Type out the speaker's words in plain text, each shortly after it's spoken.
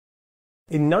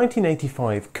In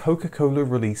 1985, Coca Cola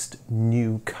released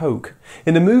New Coke,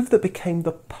 in a move that became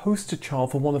the poster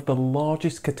child for one of the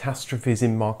largest catastrophes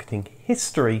in marketing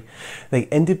history. They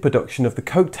ended production of the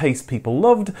Coke taste people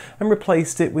loved and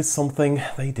replaced it with something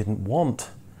they didn't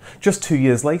want. Just 2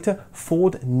 years later,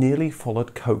 Ford nearly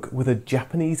followed Coke with a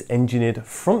Japanese-engineered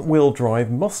front-wheel drive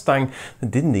Mustang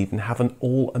that didn't even have an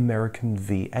all-American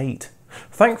V8.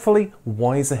 Thankfully,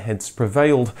 wiser heads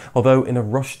prevailed, although in a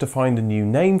rush to find a new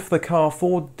name for the car,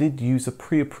 Ford did use a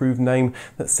pre-approved name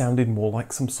that sounded more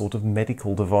like some sort of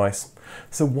medical device.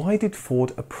 So why did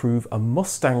Ford approve a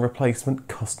Mustang replacement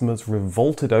customers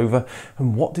revolted over,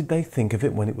 and what did they think of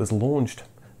it when it was launched?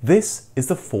 This is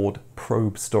the Ford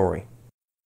probe story.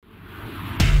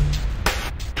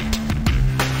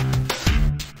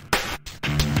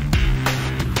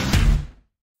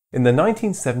 In the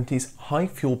 1970s, high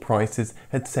fuel prices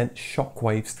had sent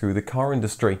shockwaves through the car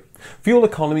industry. Fuel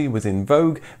economy was in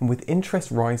vogue, and with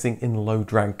interest rising in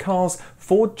low-drag cars,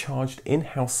 Ford charged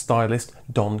in-house stylist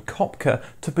Don Kopka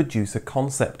to produce a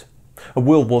concept. A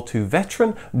World War II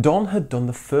veteran, Don had done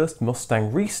the first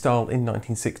Mustang restyle in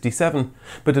 1967,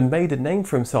 but had made a name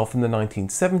for himself in the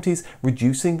 1970s,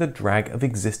 reducing the drag of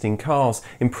existing cars,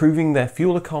 improving their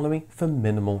fuel economy for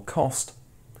minimal cost.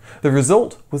 The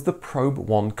result was the Probe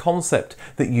 1 concept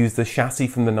that used the chassis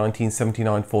from the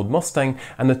 1979 Ford Mustang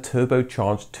and a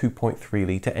turbocharged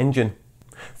 2.3-litre engine.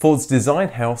 Ford's design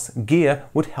house, Gear,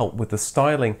 would help with the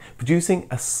styling, producing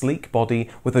a sleek body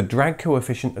with a drag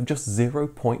coefficient of just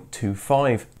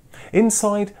 0.25.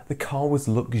 Inside, the car was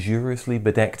luxuriously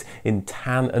bedecked in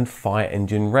tan and fire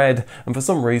engine red, and for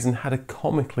some reason had a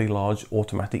comically large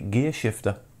automatic gear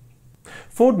shifter.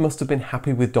 Ford must have been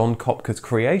happy with Don Kopka's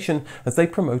creation, as they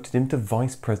promoted him to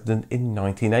vice president in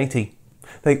 1980.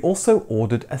 They also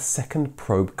ordered a second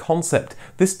Probe concept,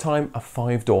 this time a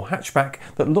 5-door hatchback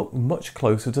that looked much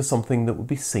closer to something that would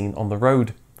be seen on the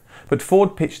road. But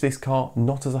Ford pitched this car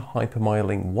not as a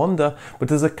hypermiling wonder,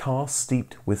 but as a car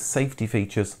steeped with safety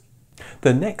features.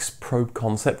 The next Probe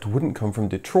concept wouldn't come from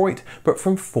Detroit, but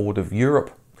from Ford of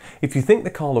Europe. If you think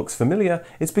the car looks familiar,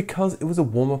 it's because it was a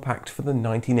warm-up act for the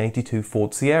 1982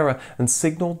 Ford Sierra and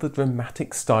signalled the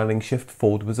dramatic styling shift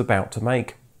Ford was about to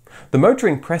make. The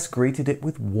motoring press greeted it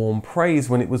with warm praise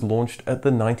when it was launched at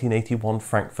the 1981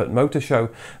 Frankfurt Motor Show,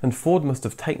 and Ford must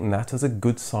have taken that as a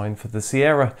good sign for the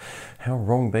Sierra. How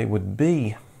wrong they would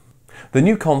be. The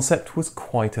new concept was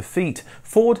quite a feat.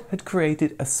 Ford had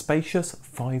created a spacious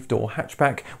 5-door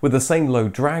hatchback with the same low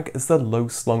drag as the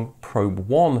low-slung Probe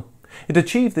 1. It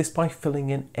achieved this by filling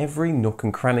in every nook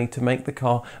and cranny to make the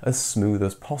car as smooth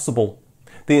as possible.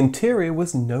 The interior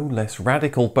was no less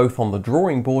radical, both on the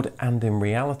drawing board and in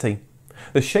reality.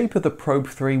 The shape of the Probe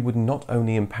 3 would not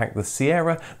only impact the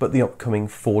Sierra, but the upcoming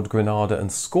Ford Granada and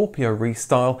Scorpio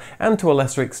restyle, and to a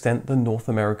lesser extent the North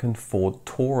American Ford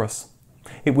Taurus.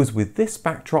 It was with this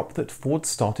backdrop that Ford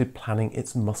started planning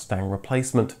its Mustang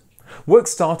replacement. Work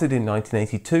started in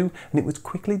 1982, and it was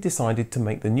quickly decided to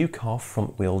make the new car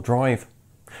front-wheel drive.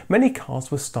 Many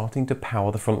cars were starting to power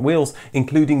the front wheels,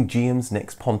 including GM's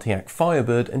next Pontiac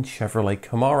Firebird and Chevrolet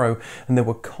Camaro, and there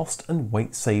were cost and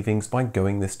weight savings by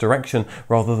going this direction,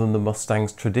 rather than the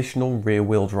Mustang's traditional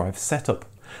rear-wheel drive setup.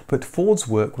 But Ford's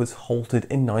work was halted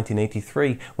in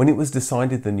 1983, when it was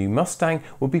decided the new Mustang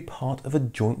would be part of a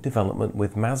joint development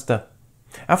with Mazda.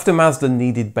 After Mazda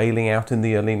needed bailing out in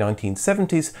the early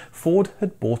 1970s, Ford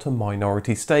had bought a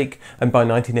minority stake, and by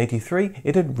 1983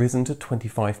 it had risen to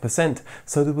 25%,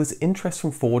 so there was interest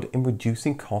from Ford in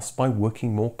reducing costs by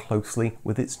working more closely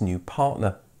with its new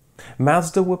partner.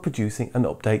 Mazda were producing an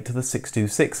update to the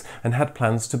 626 and had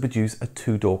plans to produce a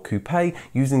 2-door coupe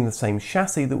using the same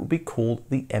chassis that would be called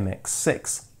the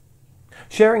MX-6.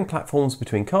 Sharing platforms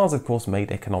between cars of course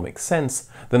made economic sense.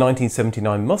 The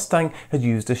 1979 Mustang had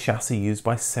used a chassis used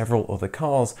by several other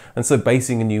cars, and so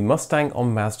basing a new Mustang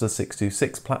on Mazda's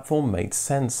 626 platform made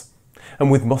sense. And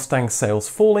with Mustang sales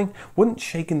falling, wouldn't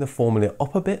shaking the formula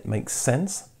up a bit make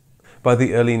sense? By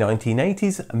the early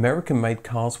 1980s, American-made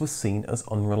cars were seen as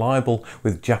unreliable,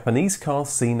 with Japanese cars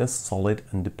seen as solid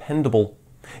and dependable.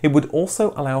 It would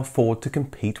also allow Ford to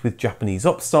compete with Japanese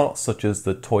upstarts such as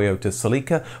the Toyota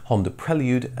Celica, Honda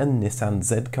Prelude and Nissan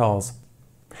Z cars.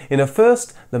 In a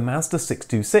first, the Mazda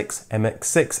 626,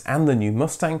 MX-6 and the new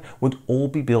Mustang would all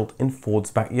be built in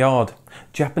Ford's backyard.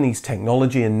 Japanese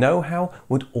technology and know-how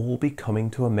would all be coming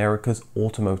to America's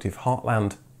automotive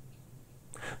heartland.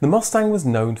 The Mustang was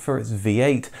known for its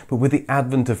V8, but with the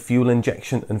advent of fuel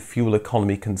injection and fuel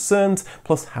economy concerns,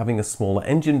 plus having a smaller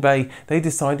engine bay, they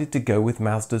decided to go with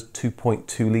Mazda's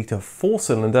 2.2-litre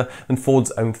 4-cylinder and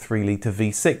Ford's own 3-litre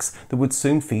V6 that would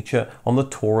soon feature on the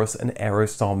Taurus and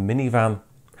Aerostar minivan.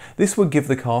 This would give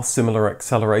the car similar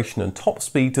acceleration and top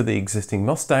speed to the existing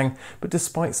Mustang, but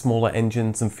despite smaller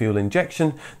engines and fuel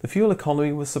injection, the fuel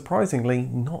economy was surprisingly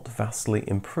not vastly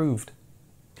improved.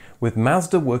 With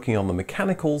Mazda working on the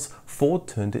mechanicals, Ford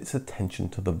turned its attention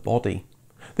to the body.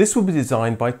 This would be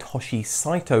designed by Toshi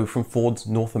Saito from Ford's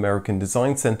North American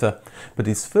Design Center, but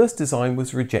his first design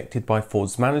was rejected by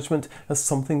Ford's management as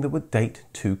something that would date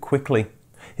too quickly.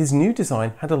 His new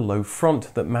design had a low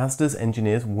front that Mazda's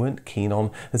engineers weren't keen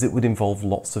on, as it would involve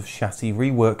lots of chassis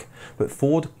rework, but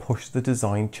Ford pushed the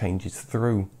design changes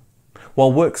through.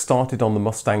 While work started on the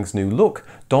Mustang's new look,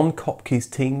 Don Kopke's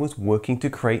team was working to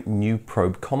create new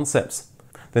probe concepts.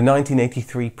 The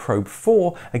 1983 Probe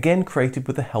 4, again created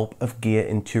with the help of Gear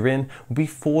in Turin, would be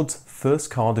Ford's first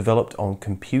car developed on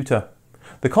computer.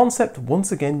 The concept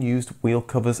once again used wheel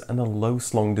covers and a low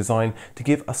slung design to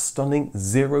give a stunning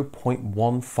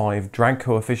 0.15 drag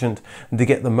coefficient and to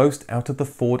get the most out of the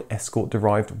Ford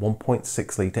Escort-derived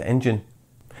 1.6 litre engine.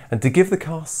 And to give the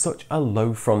car such a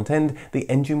low front end, the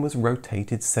engine was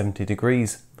rotated 70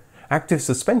 degrees. Active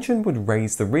suspension would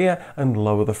raise the rear and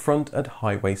lower the front at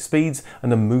highway speeds,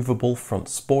 and a movable front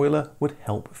spoiler would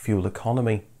help fuel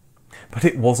economy. But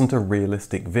it wasn't a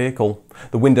realistic vehicle.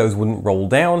 The windows wouldn't roll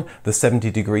down, the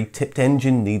 70-degree tipped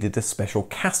engine needed a special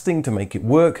casting to make it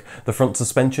work, the front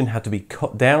suspension had to be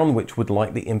cut down, which would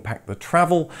likely impact the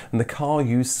travel, and the car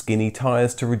used skinny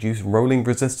tyres to reduce rolling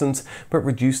resistance but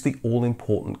reduce the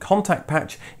all-important contact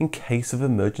patch in case of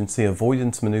emergency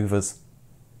avoidance manoeuvres.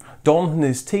 Don and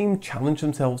his team challenged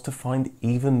themselves to find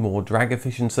even more drag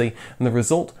efficiency, and the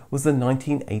result was the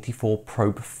 1984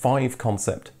 Probe 5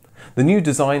 concept. The new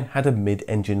design had a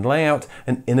mid-engine layout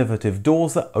and innovative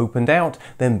doors that opened out,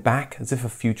 then back as if a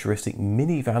futuristic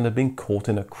minivan had been caught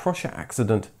in a crusher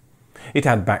accident. It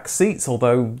had back seats,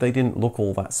 although they didn't look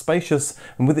all that spacious,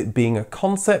 and with it being a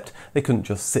concept, they couldn't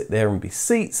just sit there and be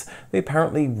seats, they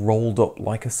apparently rolled up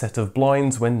like a set of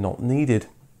blinds when not needed.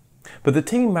 But the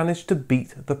team managed to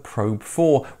beat the Probe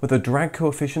 4 with a drag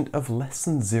coefficient of less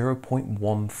than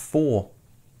 0.14.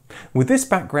 With this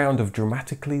background of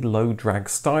dramatically low drag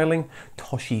styling,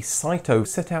 Toshi Saito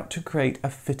set out to create a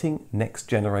fitting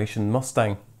next-generation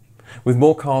Mustang. With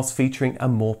more cars featuring a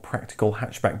more practical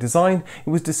hatchback design, it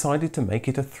was decided to make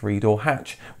it a three-door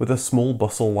hatch, with a small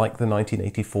bustle like the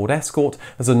 1980 Ford Escort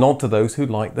as a nod to those who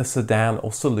like the sedan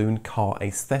or saloon car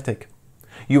aesthetic.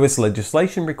 US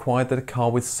legislation required that a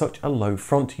car with such a low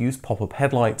front use pop-up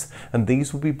headlights, and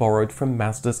these would be borrowed from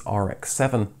Mazda's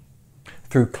RX-7.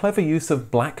 Through clever use of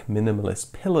black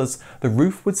minimalist pillars, the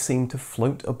roof would seem to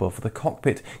float above the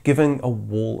cockpit, giving a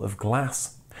wall of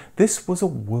glass. This was a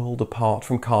world apart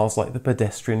from cars like the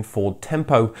pedestrian Ford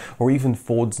Tempo, or even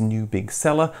Ford's new big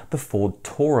seller, the Ford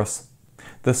Taurus.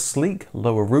 The sleek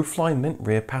lower roofline meant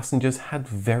rear passengers had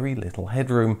very little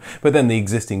headroom, but then the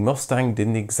existing Mustang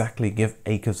didn't exactly give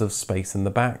acres of space in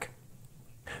the back.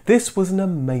 This was an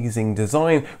amazing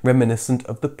design, reminiscent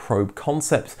of the Probe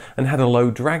concepts, and had a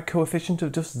low drag coefficient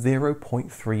of just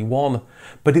 0.31,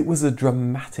 but it was a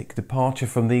dramatic departure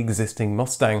from the existing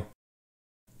Mustang.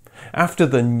 After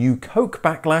the New Coke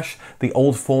backlash, the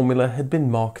old formula had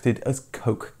been marketed as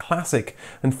Coke Classic,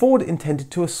 and Ford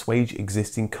intended to assuage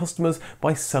existing customers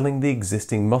by selling the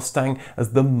existing Mustang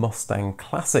as the Mustang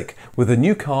Classic, with the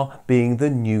new car being the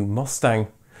new Mustang.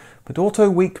 But Auto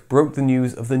Week broke the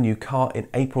news of the new car in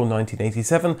April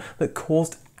 1987 that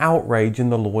caused outrage in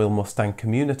the loyal Mustang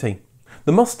community.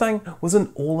 The Mustang was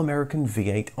an all-American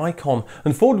V8 icon,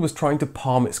 and Ford was trying to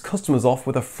palm its customers off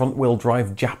with a front-wheel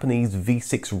drive Japanese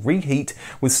V6 reheat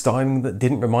with styling that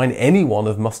didn't remind anyone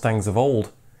of Mustangs of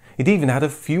old. It even had a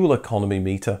fuel economy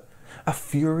meter. A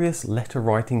furious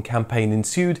letter-writing campaign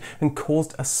ensued and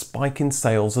caused a spike in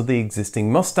sales of the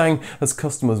existing Mustang, as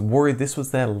customers worried this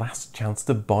was their last chance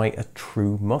to buy a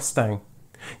true Mustang.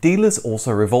 Dealers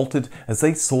also revolted, as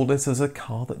they saw this as a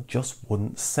car that just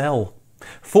wouldn't sell.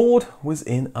 Ford was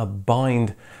in a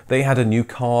bind. They had a new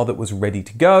car that was ready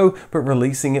to go, but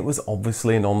releasing it was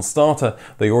obviously a non-starter.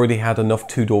 They already had enough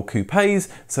two-door coupes,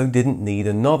 so didn't need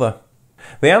another.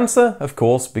 The answer, of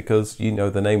course, because you know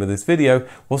the name of this video,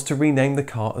 was to rename the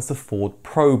car as the Ford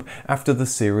Probe, after the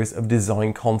series of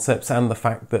design concepts and the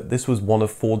fact that this was one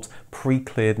of Ford's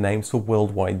pre-cleared names for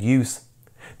worldwide use.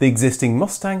 The existing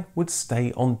Mustang would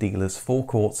stay on dealers'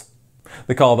 forecourts.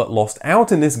 The car that lost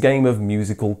out in this game of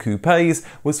musical coupes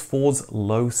was Ford's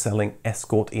low-selling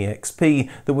Escort EXP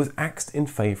that was axed in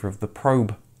favour of the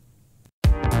Probe.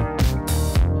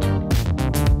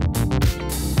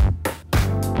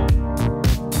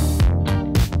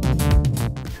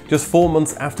 Just 4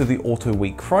 months after the Auto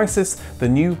Week crisis, the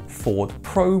new Ford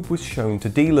Probe was shown to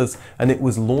dealers, and it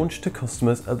was launched to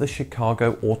customers at the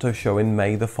Chicago Auto Show in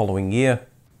May the following year.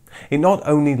 It not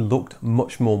only looked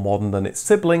much more modern than its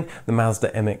sibling, the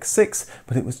Mazda MX-6,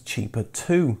 but it was cheaper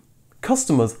too.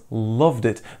 Customers loved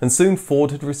it, and soon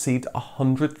Ford had received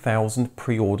 100,000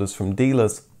 pre-orders from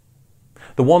dealers.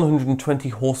 The 120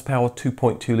 horsepower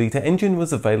 2.2 litre engine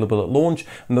was available at launch,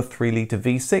 and the 3 litre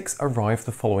V6 arrived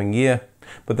the following year.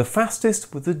 But the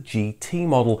fastest was the GT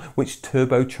model, which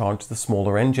turbocharged the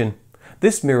smaller engine.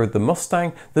 This mirrored the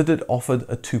Mustang that had offered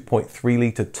a 2.3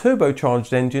 litre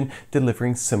turbocharged engine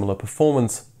delivering similar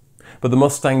performance. But the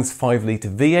Mustang's 5 litre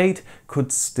V8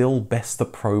 could still best the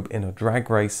Probe in a drag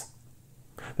race.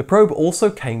 The Probe also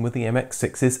came with the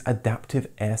MX-6's adaptive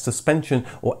air suspension,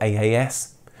 or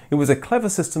AAS. It was a clever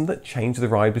system that changed the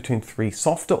ride between 3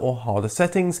 softer or harder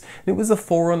settings, and it was the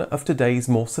forerunner of today's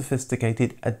more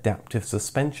sophisticated adaptive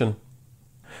suspension.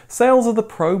 Sales of the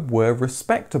Probe were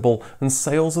respectable, and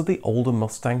sales of the older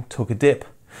Mustang took a dip.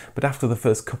 But after the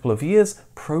first couple of years,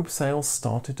 Probe sales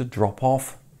started to drop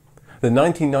off. The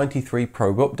 1993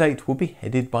 Probe update will be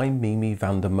headed by Mimi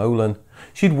van der Molen.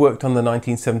 She'd worked on the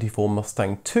 1974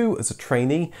 Mustang II as a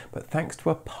trainee, but thanks to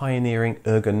her pioneering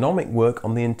ergonomic work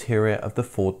on the interior of the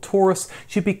Ford Taurus,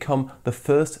 she'd become the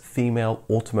first female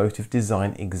automotive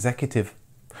design executive.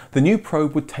 The new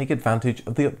Probe would take advantage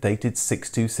of the updated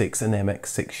 626 and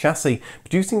MX-6 chassis,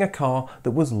 producing a car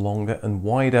that was longer and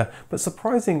wider, but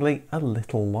surprisingly a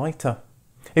little lighter.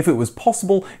 If it was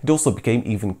possible, it also became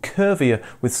even curvier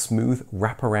with smooth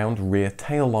wraparound rear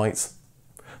taillights.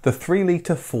 The 3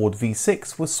 litre Ford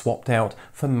V6 was swapped out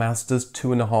for Mazda's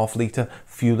 2.5 litre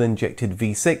fuel-injected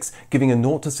V6, giving a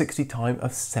 0 to 60 time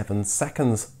of 7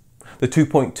 seconds. The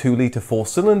 2.2 litre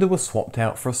 4-cylinder was swapped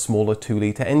out for a smaller 2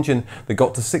 litre engine that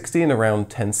got to 60 in around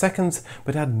 10 seconds,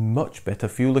 but had much better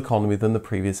fuel economy than the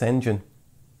previous engine.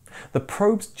 The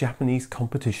Probe's Japanese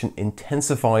competition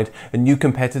intensified, and new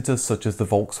competitors such as the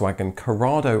Volkswagen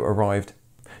Corrado arrived.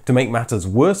 To make matters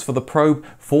worse for the Probe,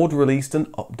 Ford released an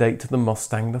update to the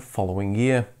Mustang the following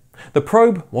year. The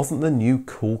Probe wasn't the new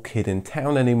cool kid in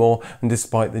town anymore, and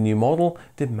despite the new model,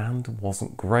 demand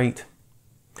wasn't great.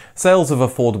 Sales of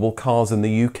affordable cars in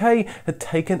the UK had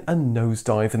taken a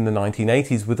nosedive in the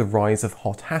 1980s with the rise of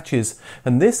hot hatches,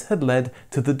 and this had led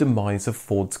to the demise of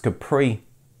Ford's Capri.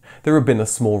 There had been a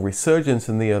small resurgence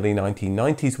in the early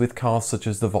 1990s with cars such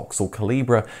as the Vauxhall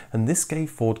Calibra, and this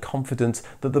gave Ford confidence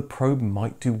that the Probe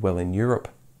might do well in Europe.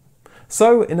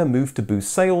 So, in a move to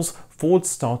boost sales, Ford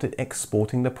started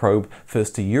exporting the Probe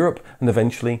first to Europe and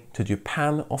eventually to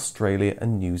Japan, Australia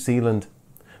and New Zealand.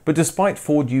 But despite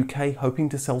Ford UK hoping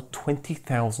to sell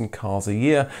 20,000 cars a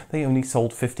year, they only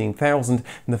sold 15,000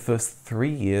 in the first 3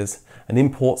 years, and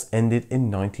imports ended in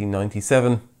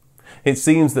 1997. It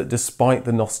seems that despite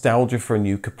the nostalgia for a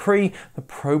new Capri, the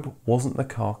Probe wasn't the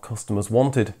car customers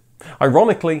wanted.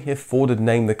 Ironically, if Ford had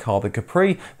named the car the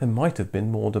Capri, there might have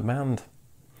been more demand.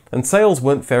 And sales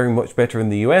weren't faring much better in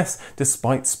the US,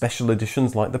 despite special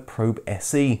editions like the Probe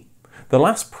SE. The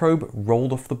last Probe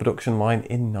rolled off the production line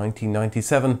in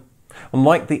 1997.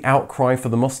 Unlike the outcry for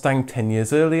the Mustang 10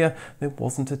 years earlier, there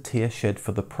wasn't a tear shed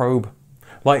for the Probe.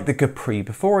 Like the Capri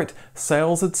before it,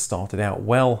 sales had started out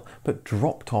well, but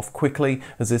dropped off quickly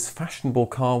as this fashionable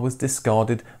car was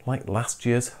discarded like last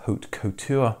year's Haute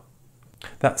Couture.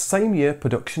 That same year,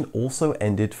 production also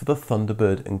ended for the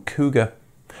Thunderbird and Cougar.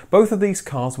 Both of these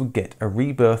cars would get a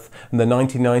rebirth, and the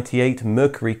 1998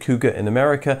 Mercury Cougar in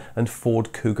America and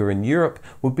Ford Cougar in Europe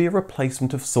would be a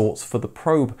replacement of sorts for the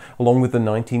Probe, along with the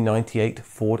 1998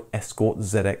 Ford Escort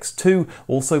ZX2,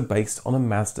 also based on a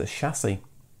Mazda chassis.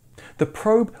 The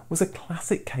Probe was a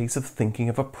classic case of thinking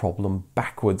of a problem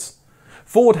backwards.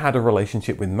 Ford had a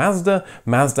relationship with Mazda,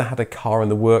 Mazda had a car in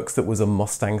the works that was a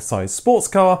Mustang-sized sports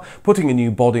car, putting a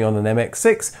new body on an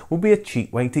MX-6 would be a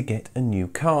cheap way to get a new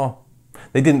car.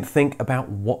 They didn't think about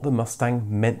what the Mustang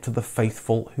meant to the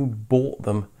faithful who bought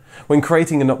them. When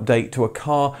creating an update to a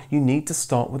car, you need to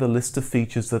start with a list of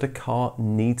features that a car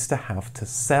needs to have to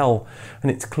sell. And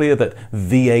it's clear that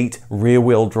V8,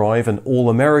 rear-wheel drive and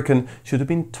all-American should have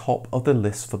been top of the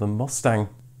list for the Mustang.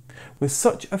 With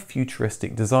such a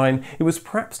futuristic design, it was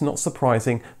perhaps not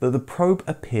surprising that the Probe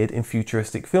appeared in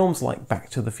futuristic films like Back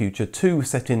to the Future 2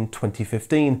 set in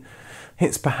 2015.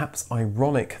 It's perhaps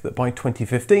ironic that by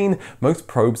 2015, most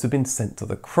Probes had been sent to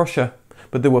the crusher,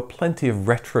 but there were plenty of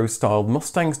retro-styled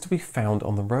Mustangs to be found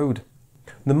on the road.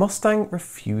 The Mustang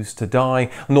refused to die,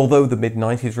 and although the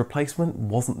mid-90s replacement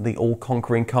wasn't the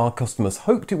all-conquering car customers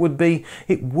hoped it would be,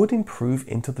 it would improve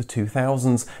into the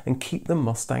 2000s and keep the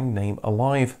Mustang name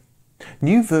alive.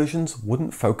 New versions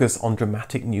wouldn't focus on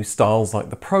dramatic new styles like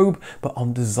the Probe, but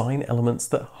on design elements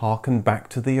that harken back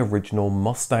to the original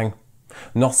Mustang.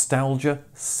 Nostalgia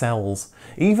sells.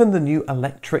 Even the new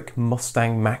electric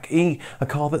Mustang Mach-E, a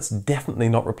car that's definitely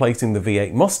not replacing the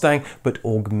V8 Mustang, but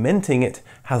augmenting it,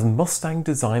 has Mustang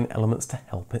design elements to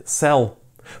help it sell.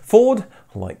 Ford,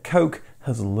 like Coke,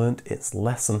 has learnt its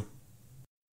lesson.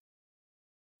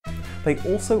 They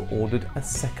also ordered a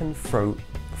second probe?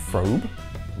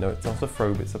 No, it's not a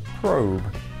probe, it's a probe.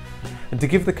 And to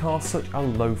give the car such a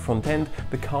low front end,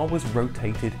 the car was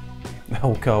rotated. The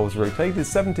whole car was rotated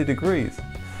 70 degrees.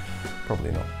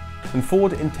 Probably not. And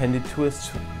Ford intended to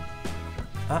assume.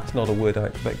 That's not a word I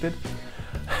expected.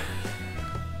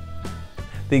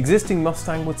 The existing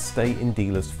Mustang would stay in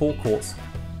dealers' forecourts.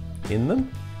 In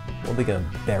them? Or are they going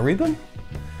to bury them?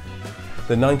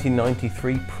 The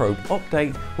 1993 Probe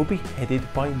update will be headed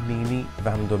by Mimi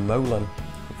van der Molen.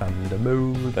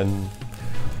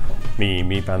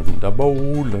 Mimi van der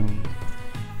Molen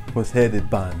was headed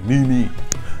by Mimi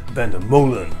van der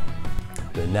Molen.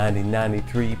 The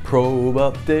 1993 Probe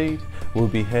update will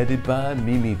be headed by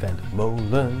Mimi van der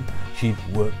Molen. She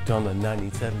worked on a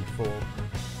 97 Ford.